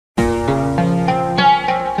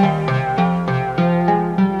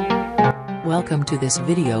Welcome to this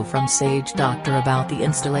video from Sage Doctor about the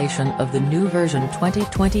installation of the new version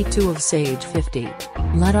 2022 of Sage 50.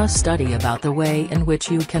 Let us study about the way in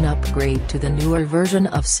which you can upgrade to the newer version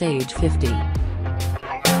of Sage 50.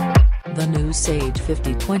 The new Sage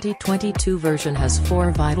 50 2022 version has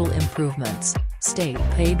 4 vital improvements: state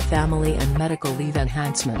paid family and medical leave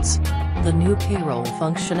enhancements. The new payroll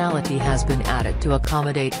functionality has been added to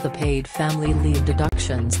accommodate the paid family leave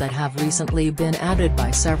deductions that have recently been added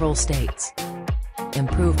by several states.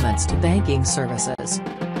 Improvements to banking services.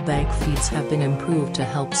 Bank feeds have been improved to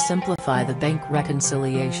help simplify the bank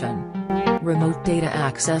reconciliation. Remote data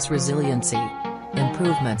access resiliency.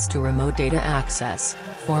 Improvements to remote data access,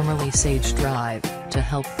 formerly Sage Drive, to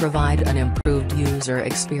help provide an improved user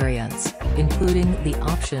experience, including the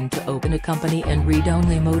option to open a company in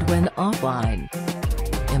read-only mode when offline.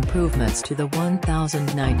 Improvements to the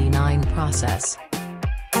 1099 process.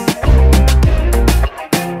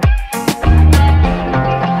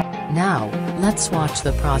 Now, let's watch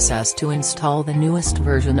the process to install the newest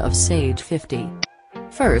version of Sage 50.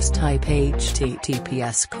 First, type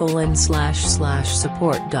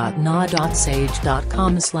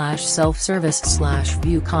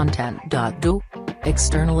https://support.na.sage.com/self-service/view-content.do.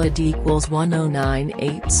 External id equals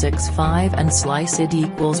 109865 and slice id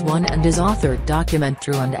equals 1 and is authored document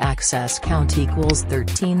true and access count equals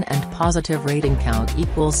 13 and positive rating count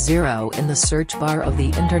equals 0 in the search bar of the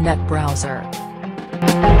internet browser.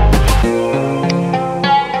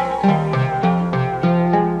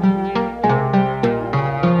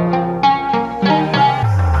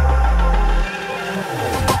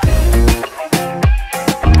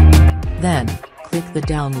 Then, click the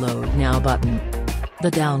Download Now button.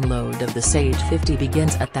 The download of the Sage 50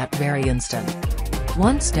 begins at that very instant.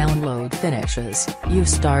 Once download finishes, you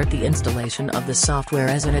start the installation of the software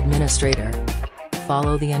as an administrator.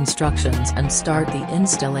 Follow the instructions and start the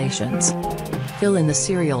installations. Fill in the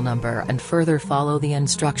serial number and further follow the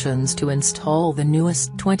instructions to install the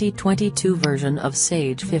newest 2022 version of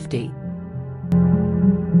Sage 50.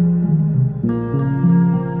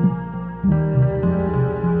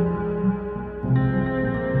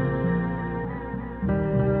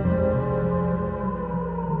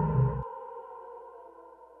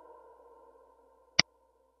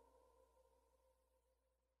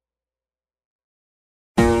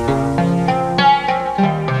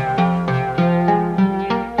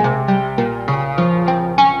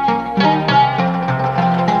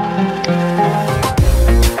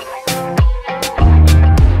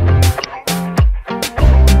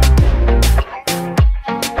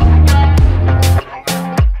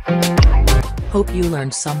 Hope you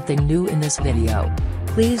learned something new in this video.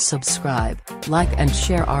 Please subscribe, like and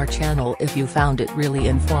share our channel if you found it really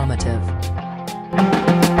informative.